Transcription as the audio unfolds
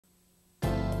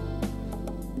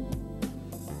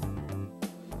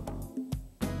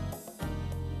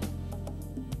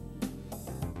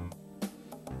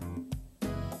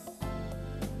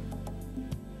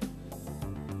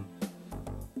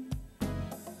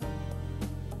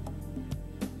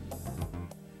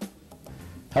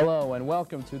Hello and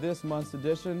welcome to this month's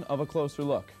edition of A Closer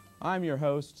Look. I'm your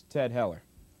host, Ted Heller.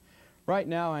 Right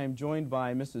now I am joined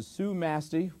by Mrs. Sue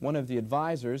Masty, one of the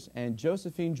advisors, and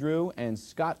Josephine Drew and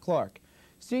Scott Clark,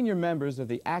 senior members of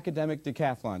the academic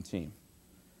decathlon team.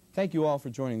 Thank you all for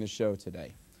joining the show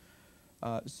today.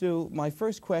 Sue, my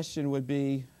first question would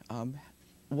be,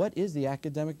 what is the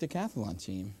academic decathlon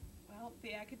team? Well,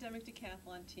 the academic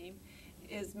decathlon team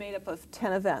is made up of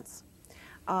 10 events.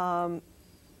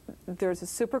 There's a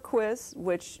super quiz,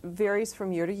 which varies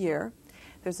from year to year.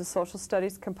 There's a social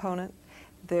studies component.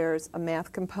 There's a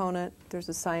math component. There's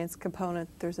a science component.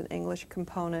 There's an English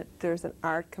component. There's an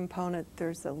art component.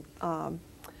 There's a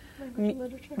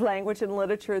language and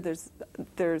literature.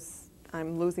 There's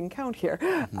I'm losing count here.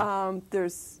 Mm-hmm.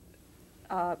 There's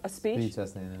a speech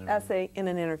essay, and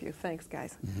an interview. Thanks,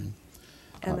 guys.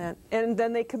 Mm-hmm. And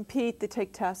then they compete. They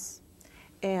take tests,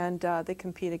 and they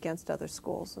compete against other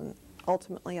schools and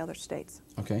ultimately other states.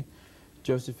 Okay.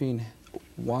 Josephine,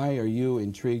 why are you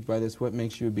intrigued by this? What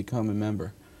makes you become a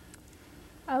member?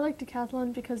 I like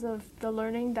decathlon because of the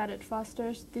learning that it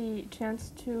fosters, the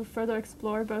chance to further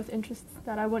explore both interests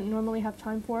that I wouldn't normally have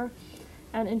time for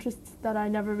and interests that I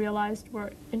never realized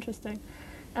were interesting.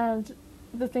 And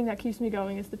the thing that keeps me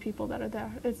going is the people that are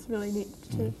there. It's really neat,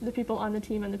 the people on the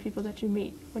team and the people that you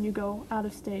meet when you go out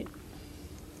of state.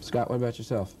 Scott, what about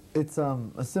yourself? It's a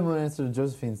similar answer to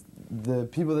Josephine's. The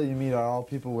people that you meet are all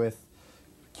people with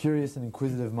curious and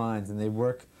inquisitive minds, and they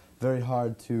work very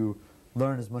hard to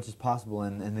learn as much as possible,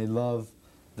 and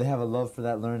they have a love for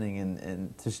that learning,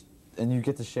 and you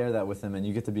get to share that with them, and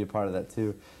you get to be a part of that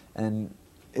too. And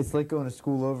it's like going to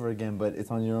school over again, but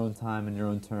it's on your own time and your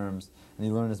own terms, and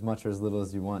you learn as much or as little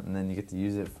as you want, and then you get to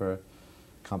use it for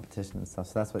competition and stuff.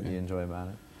 So that's what you enjoy about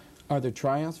it. Are there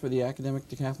tryouts for the academic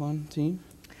decathlon team?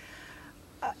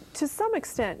 To some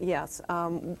extent, yes.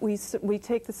 We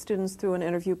take the students through an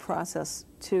interview process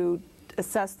to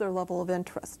assess their level of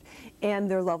interest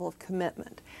and their level of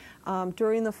commitment.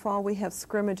 During the fall, we have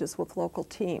scrimmages with local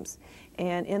teams,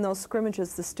 and in those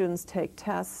scrimmages, the students take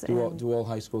tests. Do all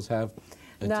high schools have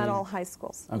a Not team? all high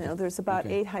schools. Okay. No, there's about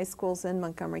 8 high schools in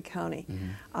Montgomery County.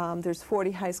 Mm-hmm. There's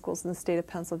 40 high schools in the state of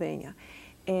Pennsylvania.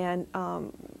 And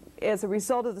as a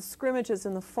result of the scrimmages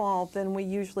in the fall, then we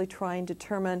usually try and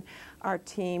determine our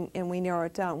team, and we narrow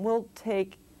it down. We'll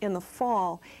take, in the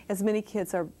fall, as many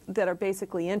kids that are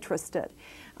basically interested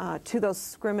to those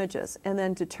scrimmages, and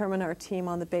then determine our team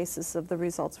on the basis of the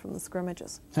results from the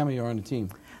scrimmages. How many are on the team?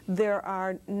 There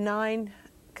are 9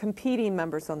 competing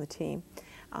members on the team.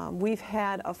 We've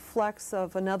had a flex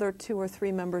of another 2 or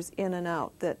 3 members in and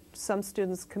out, that some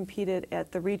students competed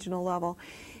at the regional level,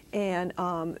 and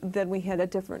then we had a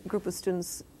different group of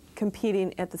students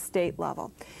competing at the state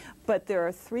level. But there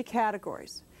are 3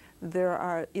 categories.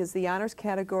 There is the honors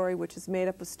category, which is made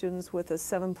up of students with a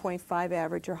 7.5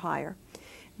 average or higher.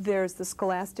 There's the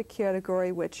scholastic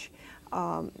category, which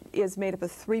is made up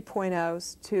of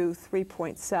 3.0s to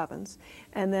 3.7s.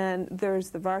 And then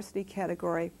there's the varsity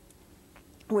category,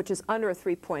 which is under a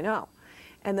 3.0.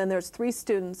 And then there's 3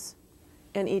 students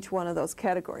in each one of those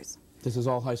categories. This is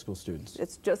all high school students?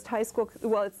 It's just high school.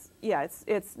 Well, it's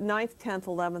 9th, 10th,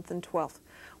 11th, and 12th.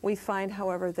 We find,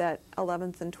 however, that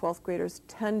 11th and 12th graders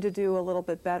tend to do a little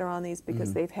bit better on these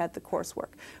because they've had the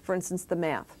coursework. For instance, the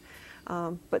math.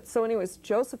 But so anyways,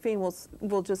 Josephine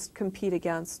will just compete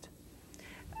against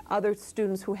other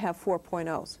students who have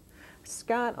 4.0s.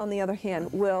 Scott, on the other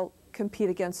hand, will compete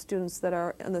against students that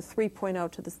are in the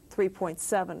 3.0 to the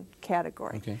 3.7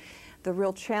 category. Okay. The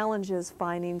real challenge is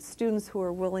finding students who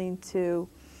are willing to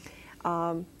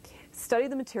study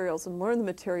the materials and learn the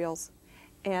materials,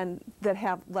 and that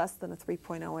have less than a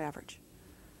 3.0 average.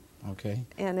 Okay.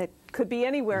 And it could be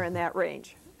anywhere in that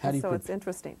range. So it's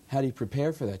interesting. How do you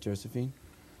prepare for that, Josephine?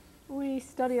 We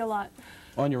study a lot.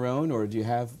 On your own, or do you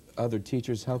have other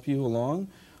teachers help you along,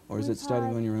 or is it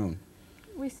studying on your own?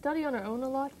 We study on our own a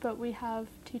lot, but we have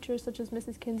teachers such as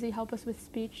Mrs. Kinsey help us with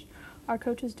speech. Our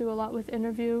coaches do a lot with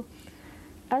interview.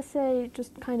 Essay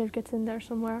just kind of gets in there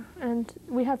somewhere, and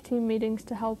we have team meetings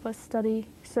to help us study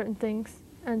certain things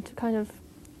and to kind of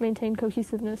maintain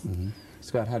cohesiveness.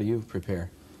 Scott, how do you prepare?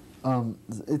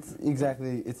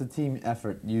 It's a team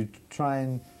effort. You try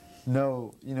and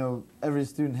know, every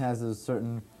student has a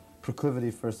certain proclivity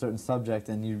for a certain subject,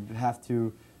 and you have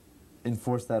to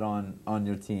enforce that on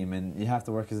your team, and you have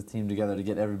to work as a team together to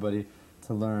get everybody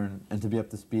to learn and to be up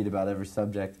to speed about every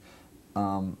subject.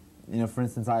 For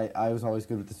instance, I was always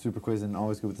good with the super quiz and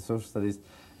always good with the social studies,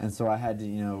 and so I had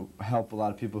to, help a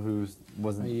lot of people who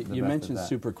wasn't the best You mentioned at that.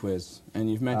 super quiz,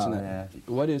 and you've mentioned that. Yeah.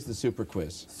 What is the super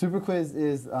quiz? Super quiz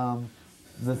is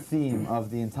the theme of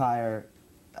the entire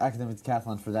academic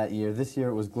decathlon for that year. This year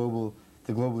it was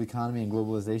the global economy and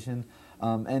globalization,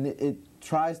 and it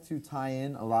tries to tie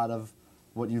in a lot of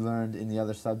what you learned in the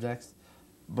other subjects,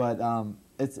 but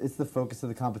it's the focus of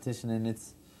the competition, and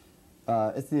it's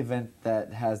the event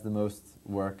that has the most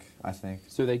work, I think.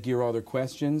 So they gear all their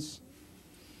questions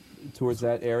towards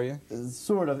that area?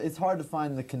 Sort of. It's hard to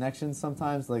find the connections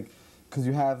sometimes, like, because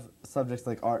you have subjects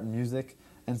like art and music,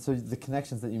 and so the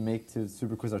connections that you make to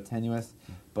Super Quiz are tenuous,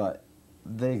 but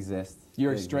they exist.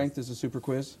 Your strength is a Super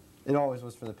Quiz? It always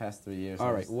was for the past 3 years.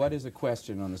 All right. What is a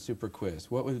question on the Super Quiz?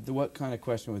 What kind of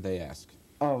question would they ask?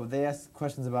 Oh, they ask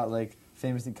questions about, like,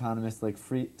 famous economists, like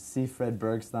C. Fred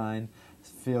Bergstein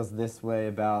feels this way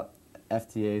about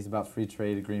FTAs, about free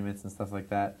trade agreements and stuff like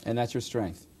that. And that's your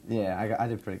strength? Yeah, I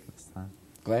did pretty good this time.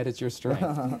 Glad it's your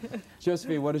strength.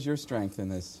 Josephine, what is your strength in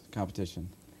this competition?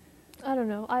 I don't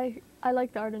know. I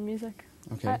like the art and music.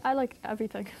 Okay. I like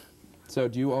everything. So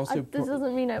do you also... This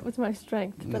doesn't mean it was my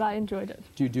strength, but I enjoyed it.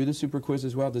 Do you do the Super Quiz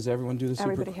as well? Does everyone do the Super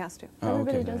Quiz? Everybody has to. Oh,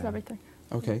 Everybody okay. does everything.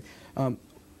 Okay.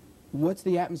 What's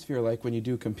the atmosphere like when you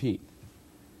do compete?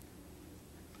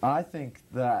 I think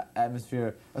the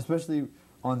atmosphere, especially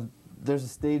there's a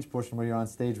stage portion where you're on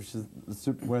stage, which is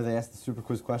where they ask the Super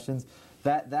Quiz questions.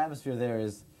 The atmosphere there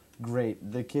is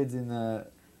great. The kids in the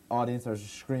audience are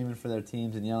screaming for their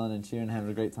teams and yelling and cheering and having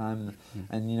a great time.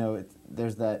 And you know,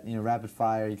 there's that, you know, rapid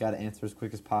fire. You got to answer as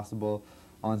quick as possible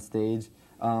on stage.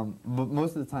 But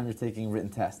most of the time, you're taking written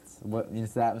tests.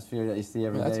 It's the atmosphere that you see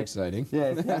every day. That's exciting. Yeah,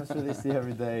 it's the atmosphere they see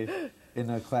every day in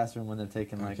a classroom when they're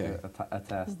taking like a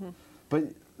test. But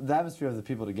the atmosphere of the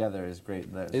people together is great.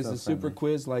 Is the Super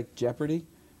Quiz like Jeopardy,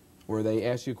 where they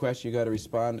ask you a question, you got to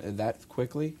respond that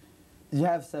quickly? You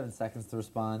have 7 seconds to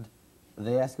respond.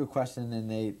 They ask you a question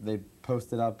and they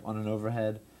post it up on an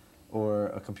overhead or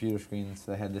a computer screen,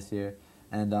 so they had this year,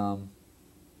 and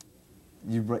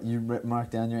you mark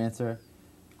down your answer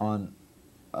on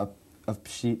a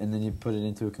sheet, and then you put it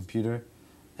into a computer,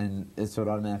 and so it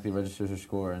automatically registers your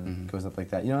score and goes up like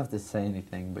that. You don't have to say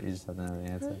anything, but you just have to know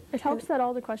the answer. It helps that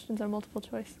all the questions are multiple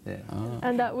choice. Yeah.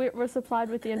 And that we're supplied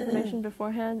with the information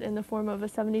beforehand in the form of a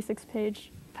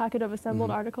 76-page packet of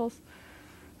assembled articles.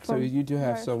 So you do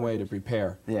have some way to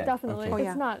prepare. Yeah. Definitely. Okay.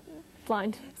 It's not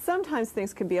blind. Sometimes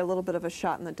things can be a little bit of a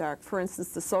shot in the dark. For instance,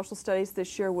 the social studies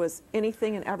this year was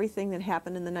anything and everything that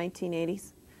happened in the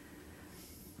 1980s.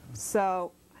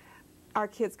 So our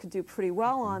kids could do pretty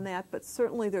well on that, but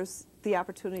certainly there's the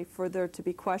opportunity for there to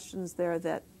be questions there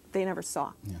that they never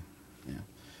saw. Yeah, yeah.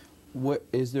 What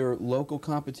is there local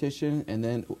competition, and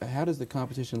then how does the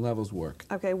competition levels work?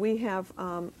 Okay, we have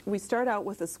we start out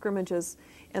with the scrimmages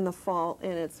in the fall,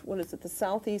 and it's the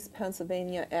Southeast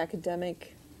Pennsylvania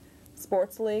Academic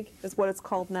Sports League is what it's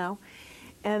called now.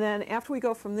 And then after we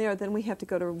go from there, then we have to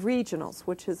go to regionals,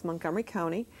 which is Montgomery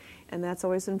County, and that's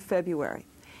always in February.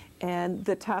 And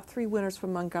the top 3 winners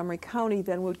from Montgomery County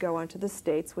then would go on to the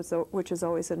states, which is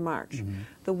always in March.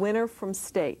 The winner from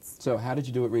states. So how did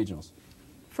you do at regionals?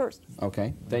 First.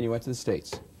 Okay, then you went to the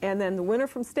states. And then the winner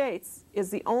from states is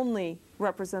the only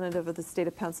representative of the state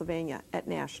of Pennsylvania at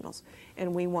nationals,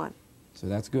 and we won. So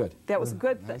that's good. That was a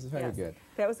good thing. That was very good.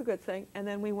 That was a good thing. And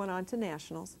then we went on to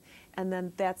nationals, and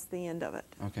then that's the end of it,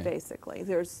 basically.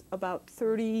 There's about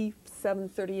 37,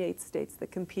 38 states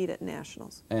that compete at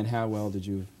nationals. And how well did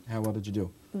you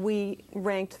do? We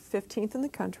ranked 15th in the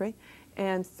country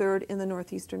and 3rd in the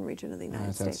northeastern region of the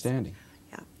United States. That's outstanding.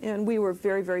 Yeah, and we were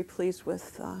very, very pleased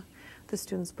with the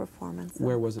students' performance.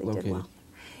 Where was it They did located? well.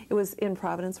 It was in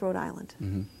Providence, Rhode Island.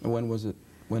 And when was it?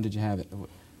 When did you have it?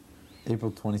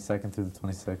 April 22nd through the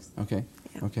 26th. Okay.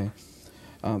 Yeah. Okay.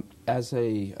 As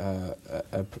a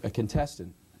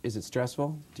contestant, is it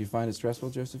stressful? Do you find it stressful,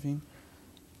 Josephine?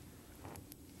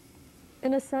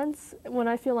 In a sense, when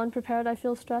I feel unprepared, I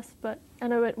feel stressed, but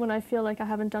when I feel like I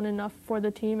haven't done enough for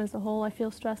the team as a whole, I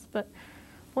feel stressed. But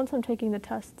once I'm taking the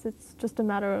tests, it's just a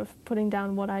matter of putting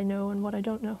down what I know and what I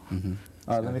don't know.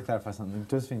 Let me clarify something.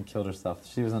 Josephine killed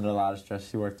herself. She was under a lot of stress.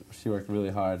 She worked really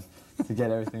hard to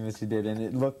get everything that she did, and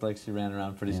it looked like she ran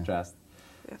around pretty stressed.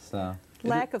 Yeah. So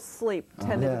Lack of sleep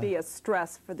tended to be a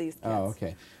stress for these kids. Oh,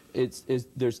 okay.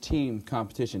 There's team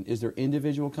competition. Is there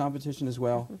individual competition as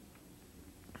well?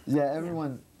 Yeah,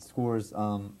 everyone scores,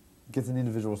 gets an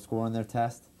individual score on their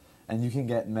test, and you can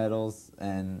get medals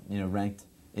and ranked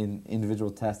in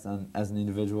individual tests as an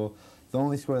individual. The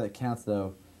only score that counts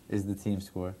though is the team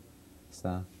score.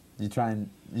 So you try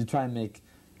and make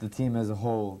the team as a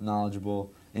whole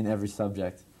knowledgeable in every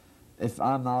subject. If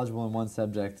I'm knowledgeable in one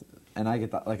subject and I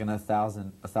get like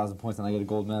 1,000 points and I get a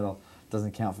gold medal, it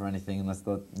doesn't count for anything unless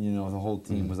the whole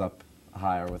team was up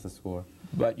higher with a score.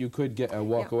 But you could get a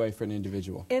walk away for an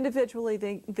individual. Individually,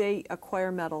 they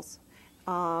acquire medals.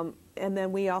 And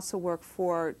then we also work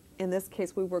for, in this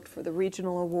case, we worked for the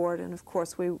regional award, and of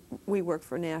course we work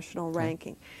for national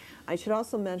ranking. I should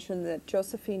also mention that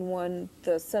Josephine won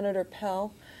the Senator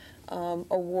Pell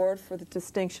Award for the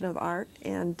Distinction of Art,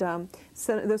 and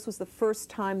this was the first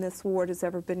time this award has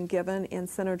ever been given, and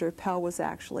Senator Pell was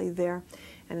actually there,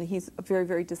 and he's a very,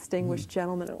 very distinguished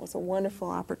gentleman. It was a wonderful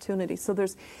opportunity. So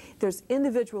there's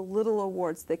individual little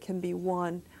awards that can be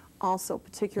won also,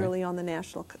 particularly on the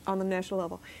national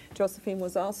level. Josephine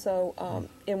was also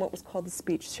in what was called the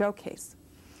Speech Showcase,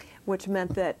 which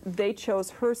meant that they chose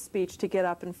her speech to get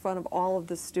up in front of all of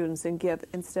the students and give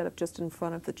instead of just in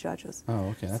front of the judges. Oh,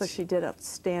 okay. So she did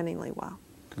outstandingly well.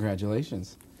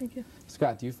 Congratulations. Thank you.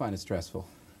 Scott, do you find it stressful?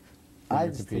 I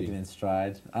just take it in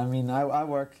stride. I mean, I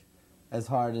work as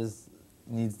hard as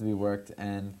needs to be worked,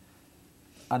 and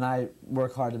I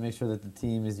work hard to make sure that the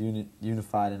team is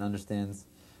unified and understands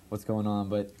what's going on,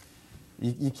 but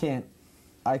you can't.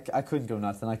 I couldn't go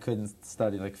nuts, and I couldn't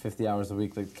study like 50 hours a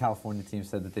week. Like the California team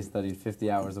said that they studied 50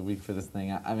 hours a week for this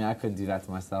thing. I mean, I couldn't do that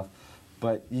to myself.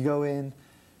 But you go in,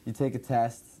 you take a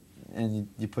test, and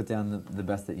you put down the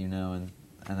best that you know, and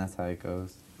that's how it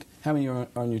goes. How many are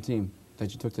on your team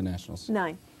that you took to nationals?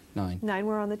 9. 9. 9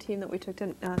 were on the team that we took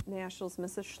to nationals.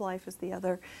 Mrs. Schleif is the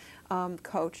other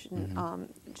coach, and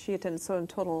she attended, so in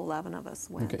total 11 of us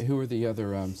went. Okay, who are the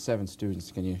other 7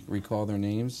 students? Can you recall their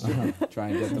names? Try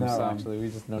and get them some. No, actually, we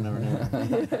just never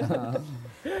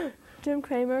knew. Jim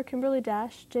Kramer, Kimberly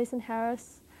Dash, Jason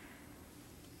Harris,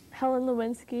 Helen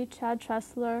Lewinsky, Chad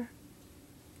Tressler,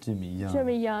 Jimmy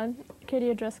Young, Katie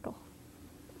O'Driscoll.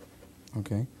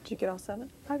 Okay. Did you get all 7?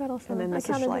 I got all 7. And then I Mrs.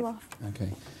 counted them Schleif. off.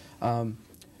 Okay.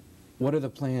 What are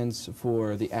the plans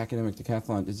for the academic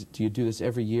decathlon? Do you do this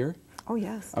every year? Oh,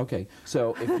 yes. Okay.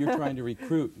 So if you're trying to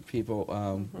recruit people,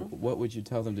 what would you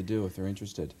tell them to do if they're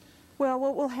interested? Well,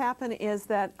 what will happen is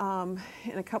that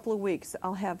in a couple of weeks,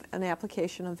 I'll have an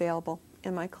application available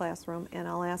in my classroom, and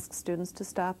I'll ask students to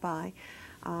stop by.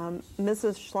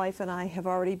 Mrs. Schleif and I have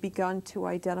already begun to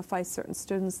identify certain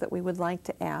students that we would like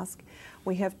to ask.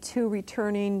 We have 2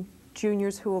 returning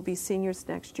juniors who will be seniors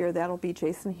next year. That'll be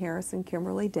Jason Harris and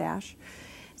Kimberly Dash.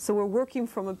 So we're working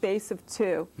from a base of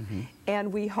 2,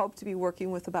 and we hope to be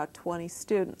working with about 20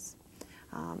 students.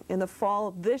 In the fall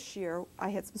of this year, I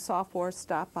had some sophomores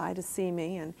stop by to see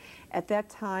me, and at that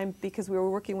time, because we were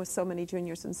working with so many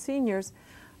juniors and seniors,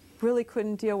 really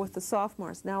couldn't deal with the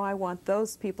sophomores. Now I want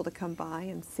those people to come by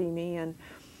and see me and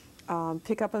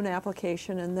pick up an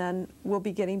application, and then we'll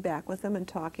be getting back with them and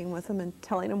talking with them and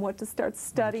telling them what to start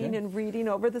studying and reading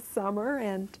over the summer,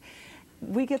 and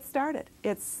we get started.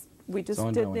 We just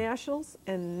did nationals,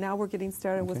 and now we're getting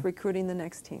started with recruiting the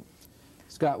next team.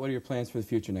 Scott, what are your plans for the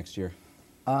future next year?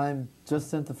 I'm just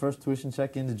sent the first tuition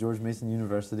check into George Mason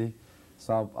University,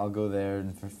 so I'll go there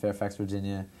in Fairfax,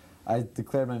 Virginia. I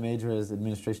declared my major as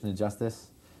Administration and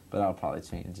Justice, but I'll probably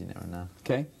change, you never know.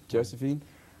 Okay. Josephine?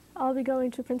 I'll be going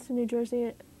to Princeton, New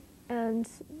Jersey, and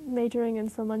majoring in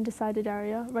some undecided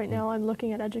area. Right now I'm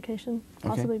looking at education,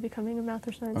 possibly becoming a math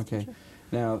or science teacher.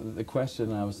 Now, the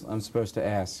question I'm supposed to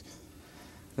ask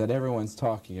that everyone's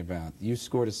talking about, you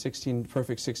scored a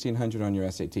perfect 1600 on your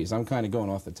SATs. I'm kind of going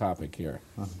off the topic here.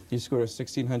 You scored a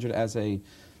 1600 as a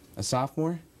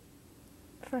sophomore?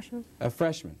 Freshman. A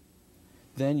freshman.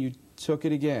 Then you took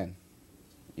it again.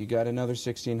 You got another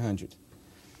 1600.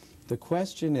 The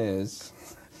question is,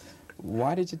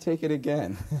 why did you take it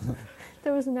again?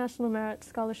 There was a National Merit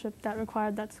Scholarship that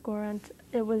required that score, and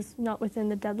it was not within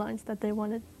the deadlines that they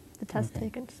wanted the test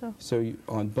taken. So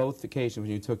on both occasions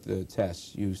when you took the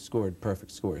test, you scored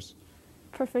perfect scores?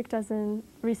 Perfect as in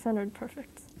recentered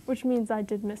perfect, which means I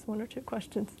did miss 1 or 2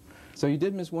 questions. So you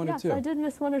did miss 1 or 2? Yes, I did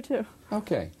miss 1 or 2.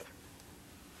 Okay.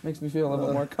 Makes me feel a little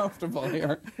bit more comfortable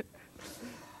here.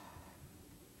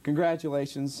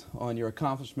 Congratulations on your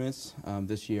accomplishments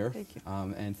this year. Thank you.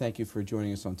 And thank you for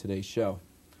joining us on today's show.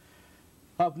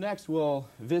 Up next, we'll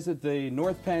visit the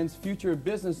North Penn's Future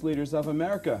Business Leaders of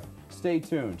America. Stay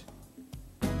tuned.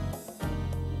 A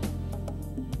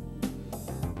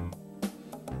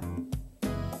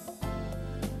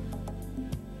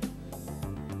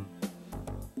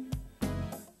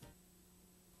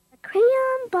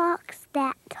crayon box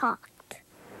that talked.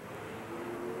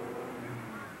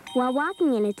 While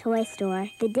walking in a toy store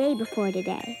the day before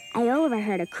today, I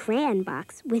overheard a crayon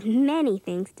box with many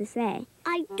things to say.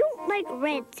 I don't like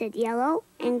red, said yellow,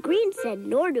 and green said,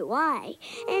 nor do I.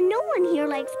 And no one here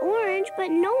likes orange, but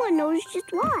no one knows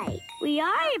just why. We are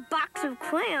a box of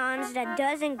crayons that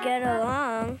doesn't get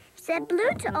along, said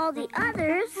blue to all the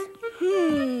others.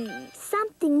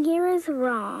 Something here is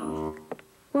wrong.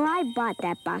 Well, I bought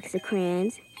that box of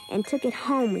crayons and took it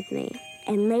home with me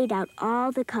and laid out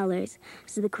all the colors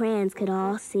so the crayons could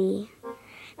all see.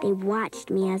 They watched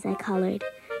me as I colored,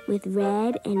 with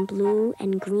red and blue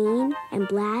and green and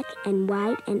black and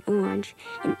white and orange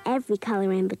and every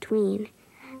color in between.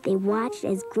 They watched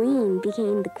as green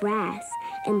became the grass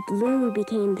and blue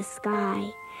became the sky.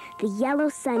 The yellow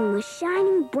sun was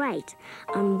shining bright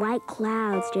on white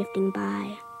clouds drifting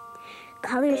by.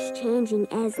 Colors changing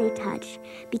as they touched,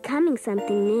 becoming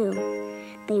something new.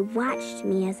 They watched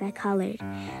me as I colored.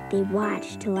 They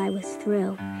watched till I was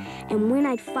through. And when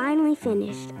I'd finally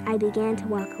finished, I began to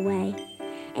walk away.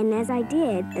 And as I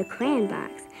did, the crayon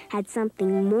box had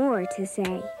something more to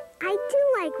say. I do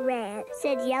like red,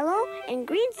 said yellow, and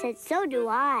green said so do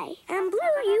I. And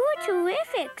blue, you were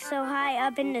terrific so high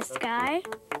up in the sky.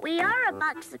 We are a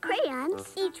box of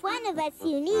crayons, each one of us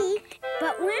unique.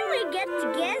 But when we get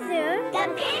together, the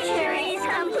picture is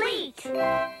complete.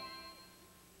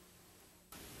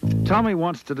 Tommy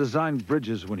wants to design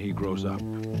bridges when he grows up.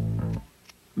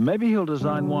 Maybe he'll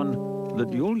design one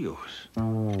that you'll use.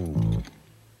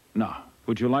 Now,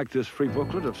 would you like this free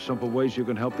booklet of simple ways you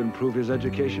can help improve his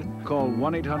education? Call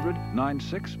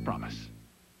 1-800-96-PROMISE.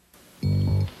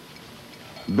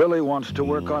 Billy wants to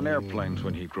work on airplanes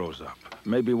when he grows up.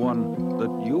 Maybe one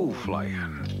that you'll fly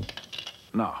in.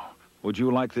 Now, would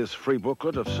you like this free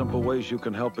booklet of simple ways you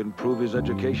can help improve his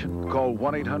education? Call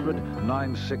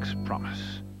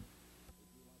 1-800-96-PROMISE.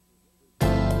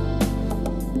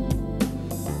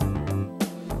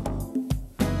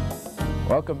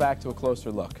 Welcome back to A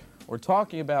Closer Look. We're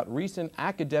talking about recent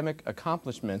academic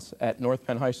accomplishments at North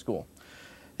Penn High School.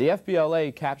 The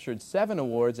FBLA captured 7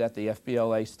 awards at the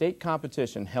FBLA state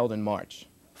competition held in March.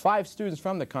 5 students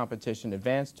from the competition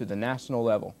advanced to the national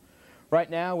level. Right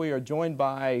now we are joined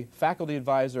by faculty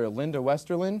advisor Linda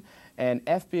Westerlin and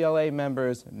FBLA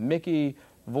members Mickey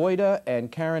Voida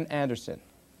and Karen Anderson.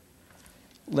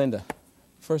 Linda,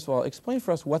 first of all, explain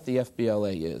for us what the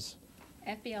FBLA is.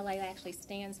 FBLA actually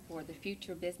stands for the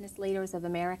Future Business Leaders of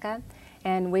America,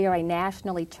 and we are a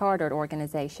nationally chartered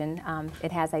organization.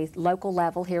 It has a local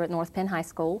level here at North Penn High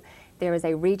School. There is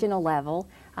a regional level,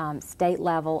 state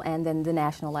level, and then the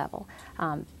national level.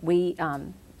 We are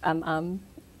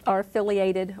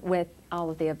affiliated with all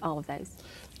of those.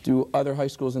 Do other high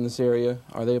schools in this area,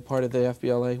 are they a part of the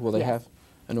FBLA? Will they have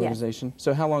an organization? Yes.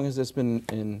 So how long has this been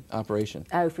in operation?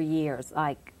 Oh, for years,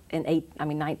 like in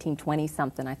 1920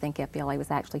 something, I think FBLA was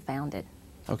actually founded.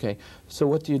 Okay, so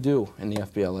what do you do in the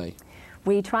FBLA?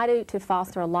 We try to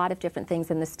foster a lot of different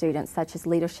things in the students, such as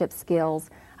leadership skills.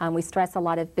 We stress a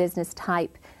lot of business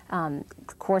type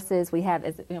courses. We have,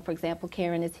 for example,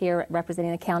 Karen is here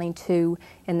representing Accounting 2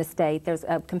 in the state. There's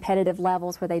competitive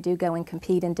levels where they do go and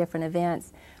compete in different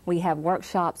events. We have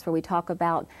workshops where we talk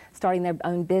about starting their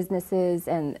own businesses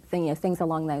and things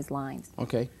along those lines.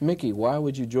 Okay, Mickey, why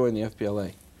would you join the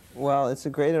FBLA? Well, it's a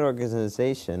great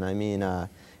organization. I mean,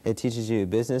 it teaches you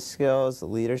business skills,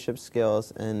 leadership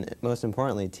skills, and most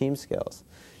importantly, team skills,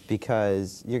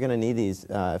 because you're going to need these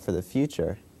for the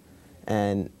future.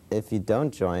 And if you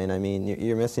don't join, I mean,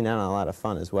 you're missing out on a lot of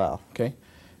fun as well. Okay.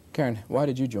 Karen, why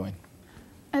did you join?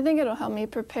 I think it'll help me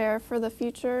prepare for the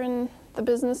future in the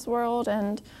business world,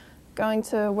 and going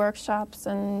to workshops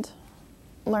and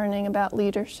learning about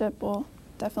leadership will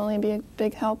definitely be a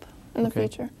big help in the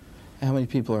future. How many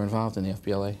people are involved in the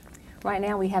FBLA? Right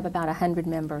now we have about 100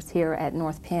 members here at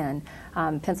North Penn.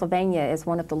 Pennsylvania is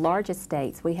one of the largest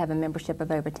states. We have a membership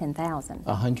of over 10,000.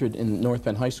 100 in North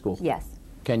Penn High School? Yes.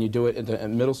 Can you do it at the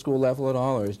middle school level at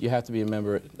all, or you have to be a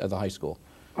member at the high school?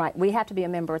 Right, we have to be a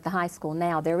member at the high school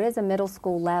now. There is a middle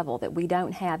school level that we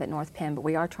don't have at North Penn, but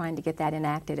we are trying to get that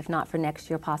enacted, if not for next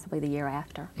year, possibly the year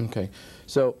after. Okay.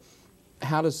 So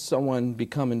how does someone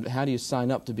become, how do you sign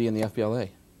up to be in the FBLA?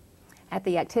 At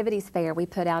the activities fair, we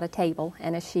put out a table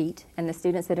and a sheet, and the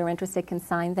students that are interested can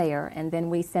sign there, and then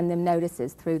we send them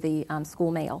notices through the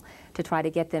school mail to try to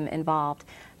get them involved.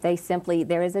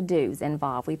 There is a dues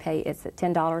involved. We pay, it's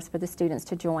 $10 for the students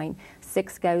to join,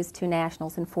 6 goes to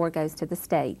nationals and 4 goes to the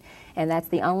state. And that's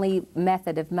the only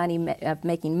method of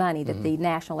making money that the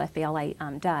national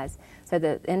FBLA does. So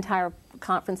the entire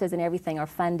conferences and everything are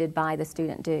funded by the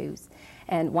student dues.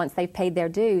 And once they've paid their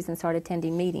dues and start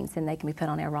attending meetings, then they can be put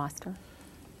on our roster.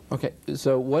 Okay,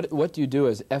 so what do you do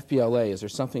as FBLA? Is there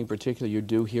something in particular you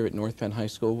do here at North Penn High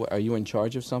School? Are you in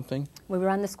charge of something? We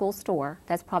run the school store.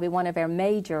 That's probably one of our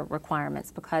major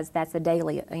requirements, because that's a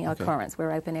daily occurrence.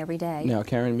 We're open every day. Now,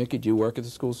 Karen, Mickey, do you work at the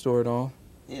school store at all?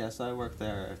 Yes, I work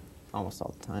there almost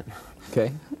all the time.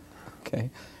 Okay. Okay.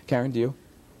 Karen, do you?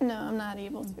 No, I'm not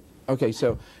able to. Okay,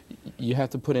 so you have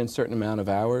to put in a certain amount of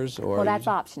hours, or? Well, that's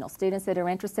optional. Students that are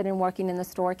interested in working in the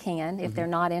store can. If they're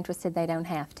not interested, they don't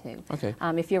have to. Okay.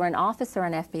 If you're an officer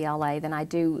in FBLA, then I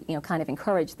do, kind of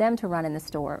encourage them to run in the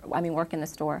store, work in the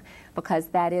store, because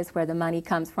that is where the money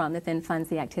comes from that then funds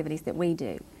the activities that we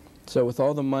do. So with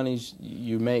all the monies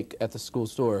you make at the school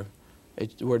store,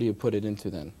 where do you put it into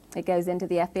then? It goes into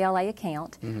the FBLA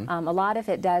account. A lot of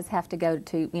it does have to go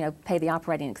to, pay the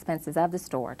operating expenses of the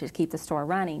store to keep the store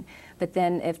running. But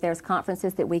then if there's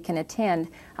conferences that we can attend,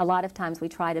 a lot of times we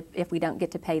try to, if we don't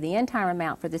get to pay the entire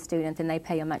amount for the student, then they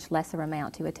pay a much lesser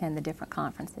amount to attend the different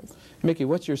conferences. Mickey,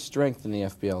 what's your strength in the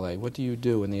FBLA? What do you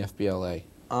do in the FBLA?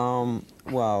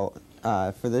 Well,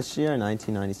 for this year,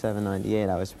 1997-98,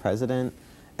 I was president,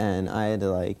 and I had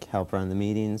to help run the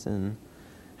meetings and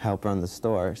help run the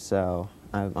store. So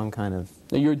I'm kind of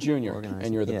Now you're a junior, organized.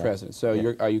 and you're the Yeah. president. So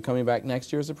Yeah. are you coming back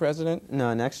next year as a president?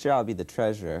 No, next year I'll be the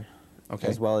treasurer, Okay.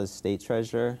 as well as state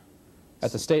treasurer.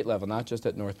 At the state level, not just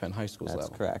at North Penn High School's That's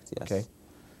level. correct, yes. Okay.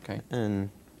 Okay. And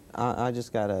I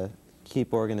just got to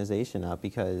keep organization up,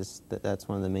 because that's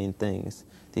one of the main things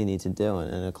that you need to do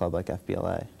in a club like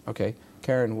FBLA. Okay.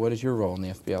 Karen, what is your role in the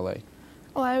FBLA?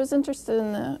 Well, I was interested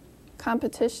in the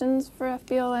competitions for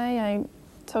FBLA. I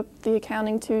took the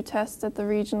Accounting 2 test at the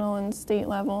regional and state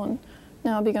level, and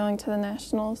now I'll be going to the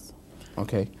nationals.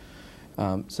 Okay.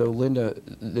 So Linda,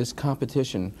 this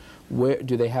competition, where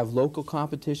do they have local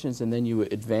competitions and then you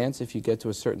advance if you get to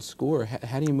a certain score?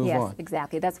 How do you move on? Yes,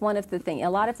 exactly. That's one of the things. A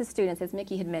lot of the students, as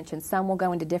Mickey had mentioned, some will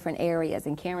go into different areas,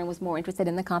 and Karen was more interested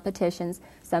in the competitions.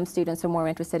 Some students are more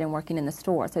interested in working in the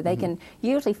store, so they can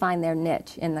usually find their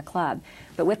niche in the club.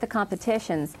 But with the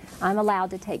competitions, I'm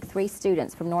allowed to take 3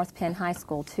 students from North Penn High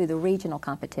School to the regional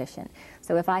competition.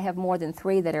 So if I have more than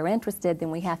 3 that are interested,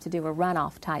 then we have to do a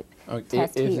runoff type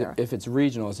test here. If it's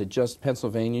regional, is it just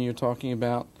Pennsylvania you're talking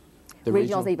about? The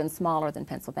Regional's even smaller than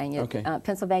Pennsylvania. Okay.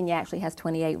 Pennsylvania actually has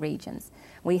 28 regions.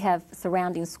 We have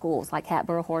surrounding schools like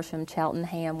Hatboro, Horsham,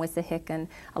 Cheltenham, Wissahickon.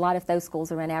 A lot of those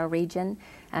schools are in our region,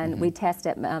 and we test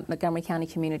at Montgomery County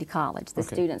Community College. The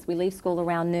students, we leave school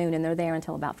around noon, and they're there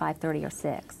until about 5:30 or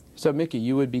 6. So Mickey,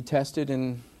 you would be tested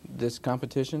in this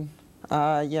competition?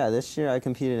 Yeah, this year I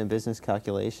competed in business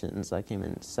calculations. I came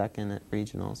in 2nd at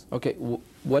regionals. Okay,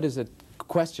 what is a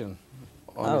question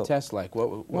on the test like?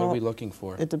 What are we looking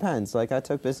for? It depends. Like, I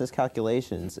took business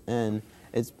calculations, and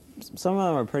some of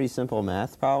them are pretty simple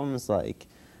math problems, like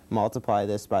multiply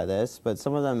this by this, but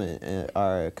some of them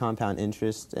are compound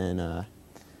interest, and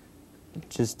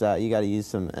you got to use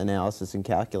some analysis and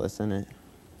calculus in it.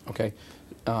 Okay.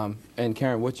 And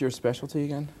Karen, what's your specialty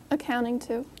again? Accounting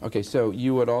 2. Okay, so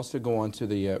you would also go on to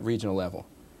the regional level.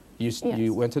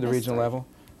 You went to the regional level?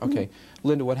 Okay.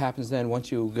 Linda, what happens then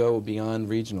once you go beyond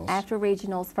regionals? After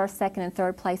regionals, 1st, 2nd, and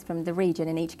 3rd place from the region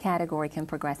in each category can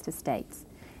progress to states.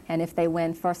 And if they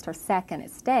win 1st or 2nd at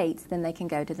states, then they can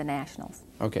go to the nationals.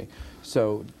 Okay.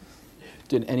 So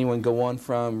did anyone go on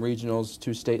from regionals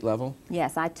to state level?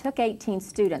 Yes, I took 18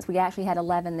 students. We actually had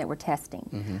 11 that were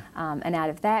testing. And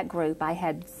out of that group, I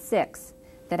had 6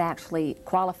 that actually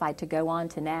qualified to go on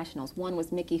to nationals. One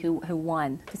was Mickey, who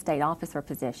won the state officer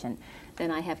position. Then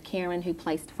I have Karen, who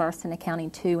placed 1st in Accounting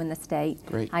 2 in the state.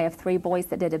 Great. I have 3 boys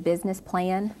that did a business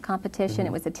plan competition.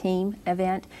 It was a team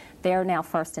event. They're now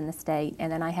 1st in the state.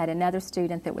 And then I had another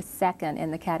student that was 2nd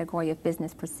in the category of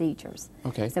business procedures.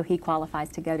 Okay. So he qualifies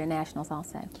to go to nationals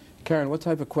also. Karen, what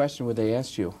type of question would they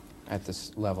ask you at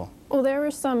this level? Well, there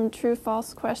were some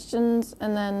true-false questions,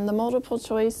 and then the multiple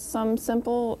choice, some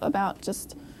simple about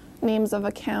just names of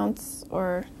accounts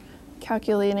or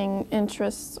calculating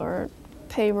interests or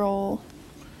payroll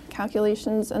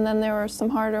calculations, and then there were some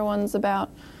harder ones about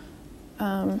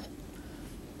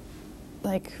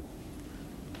like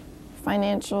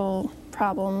financial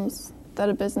problems that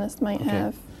a business might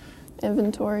have,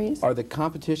 inventories. Are the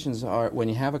competitions, when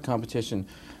you have a competition,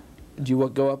 do you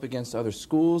go up against other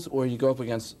schools, or you go up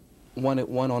against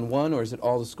one-on-one, or is it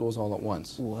all the schools all at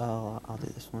once? Well, I'll do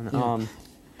this one. Yeah.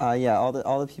 Yeah, all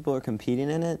the people who are competing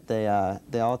in it, they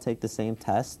all take the same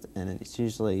test, and it's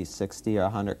usually 60 or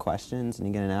 100 questions, and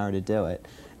you get an hour to do it.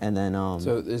 And then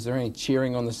So is there any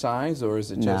cheering on the sides, or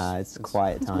is it just... Nah, it's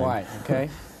quiet time. It's quiet, okay.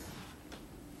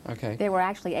 Okay. There were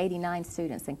actually 89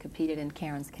 students that competed in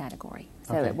Karen's category.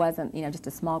 So it wasn't, just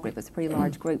a small group. It was a pretty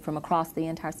large group from across the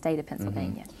entire state of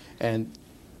Pennsylvania. And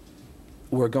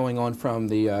we're going on from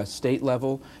the state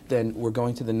level, then we're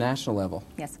going to the national level.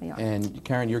 Yes, we are. And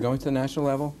Karen, you're going to the national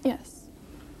level? Yes.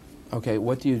 Okay,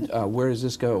 what do you, where does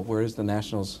this go? Where is the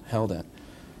nationals held at?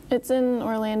 It's in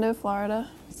Orlando, Florida.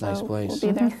 So Nice place.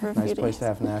 we'll be there for a few Nice place days. to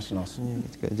have nationals. Yeah,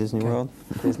 it's good. Disney Okay. World.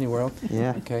 Disney World?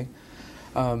 Yeah. Okay.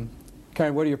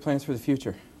 Karen, what are your plans for the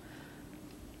future?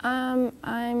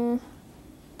 I'm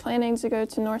planning to go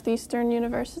to Northeastern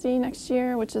University next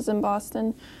year, which is in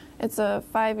Boston. It's a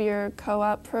 5-year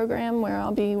co-op program where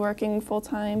I'll be working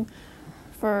full-time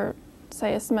for,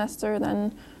 say, a semester,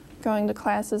 then going to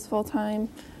classes full-time,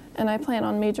 and I plan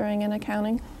on majoring in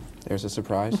accounting. There's a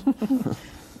surprise.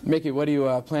 Mickey, what do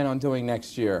you plan on doing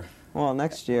next year? Well,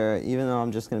 next year, even though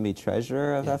I'm just going to be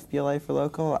treasurer of FBLA for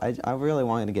local, I really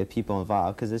wanted to get people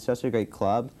involved because it's such a great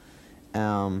club.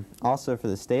 Also for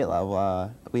the state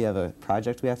level, we have a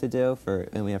project we have to do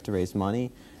and we have to raise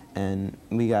money, and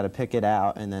we got to pick it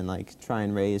out and then like try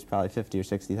and raise probably $50,000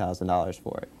 or $60,000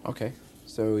 for it. Okay,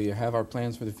 so you have our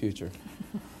plans for the future.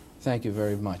 Thank you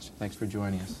very much. Thanks for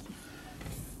joining us.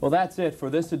 Well, that's it for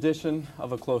this edition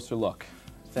of A Closer Look.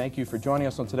 Thank you for joining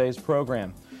us on today's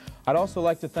program. I'd also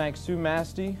like to thank Sue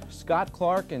Masti, Scott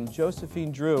Clark, and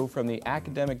Josephine Drew from the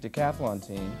Academic Decathlon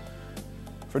team.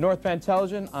 For North Penn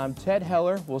Television, I'm Ted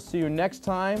Heller. We'll see you next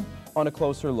time on A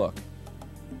Closer Look.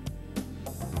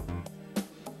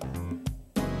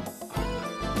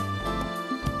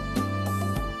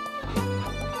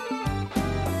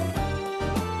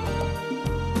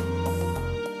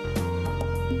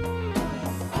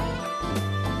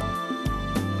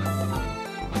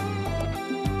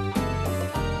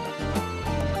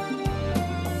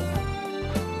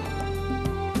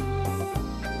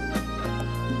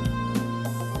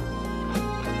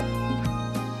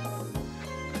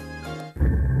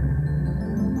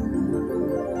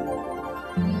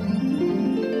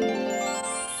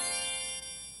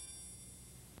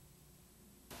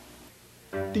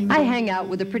 I hang out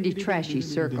with a pretty trashy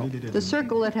circle. The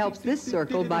circle that helps this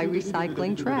circle by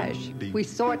recycling trash. We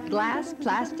sort glass,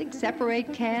 plastic,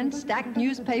 separate cans, stack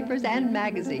newspapers and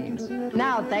magazines.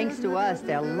 Now, thanks to us,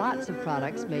 there are lots of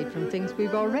products made from things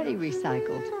we've already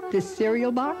recycled. This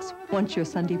cereal box wants your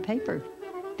Sunday paper.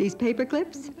 These paper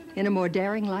clips, in a more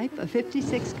daring life, a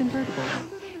 56 convertible.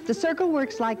 The circle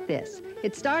works like this.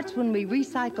 It starts when we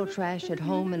recycle trash at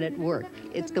home and at work.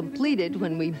 It's completed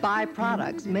when we buy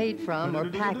products made from or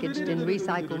packaged in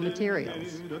recycled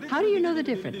materials. How do you know the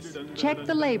difference? Check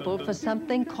the label for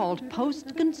something called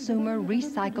post-consumer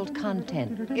recycled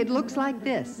content. It looks like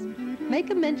this. Make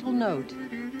a mental note.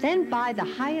 Then buy the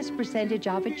highest percentage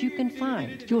of it you can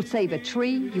find. You'll save a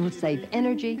tree, you'll save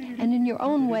energy, and in your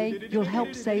own way, you'll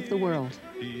help save the world.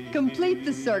 Complete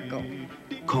the circle.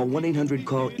 Call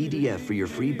 1-800-CALL-EDF for your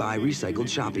free Buy Recycled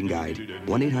shopping guide.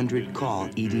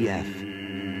 1-800-CALL-EDF.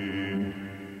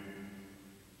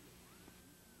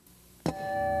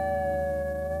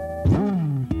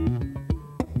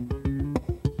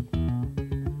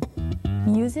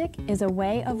 Music is a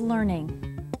way of learning,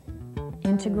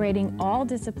 integrating all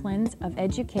disciplines of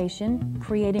education,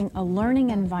 creating a learning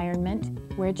environment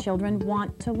where children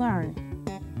want to learn.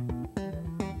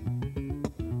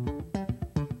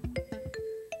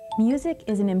 Music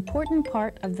is an important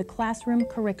part of the classroom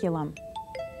curriculum.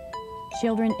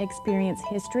 Children experience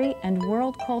history and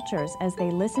world cultures as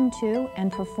they listen to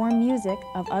and perform music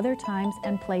of other times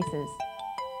and places.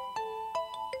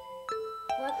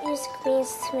 What music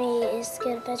means to me is to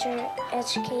get a better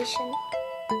education,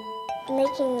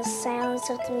 making the sounds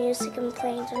of the music and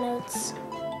playing the notes.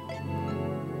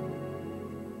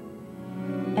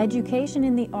 Education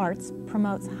in the arts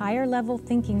promotes higher-level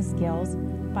thinking skills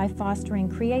by fostering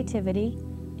creativity,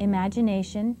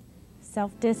 imagination,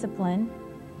 self-discipline,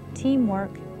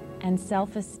 teamwork, and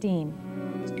self-esteem.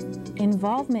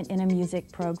 Involvement in a music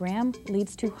program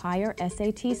leads to higher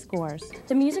SAT scores.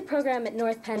 The music program at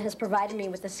North Penn has provided me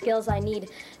with the skills I need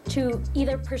to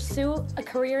either pursue a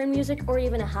career in music or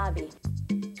even a hobby.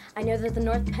 I know that the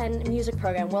North Penn music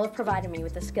program will have provided me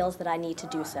with the skills that I need to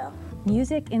do so.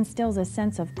 Music instills a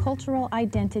sense of cultural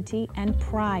identity and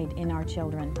pride in our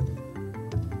children.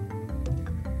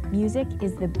 Music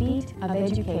is the beat of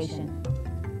education.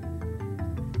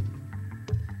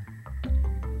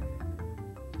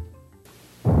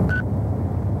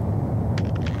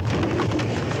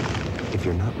 If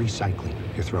you're not recycling,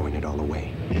 you're throwing it all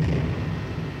away.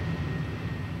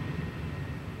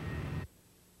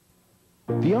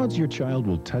 The odds your child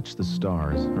will touch the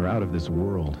stars are out of this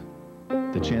world.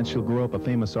 The chance she'll grow up a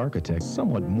famous architect,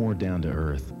 somewhat more down to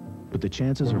earth. But the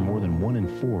chances are more than 1 in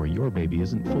 4 your baby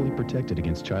isn't fully protected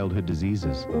against childhood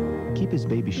diseases. Keep his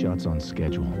baby shots on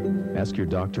schedule. Ask your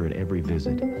doctor at every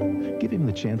visit. Give him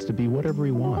the chance to be whatever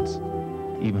he wants,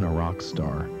 even a rock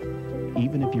star.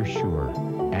 Even if you're sure,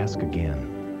 ask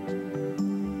again.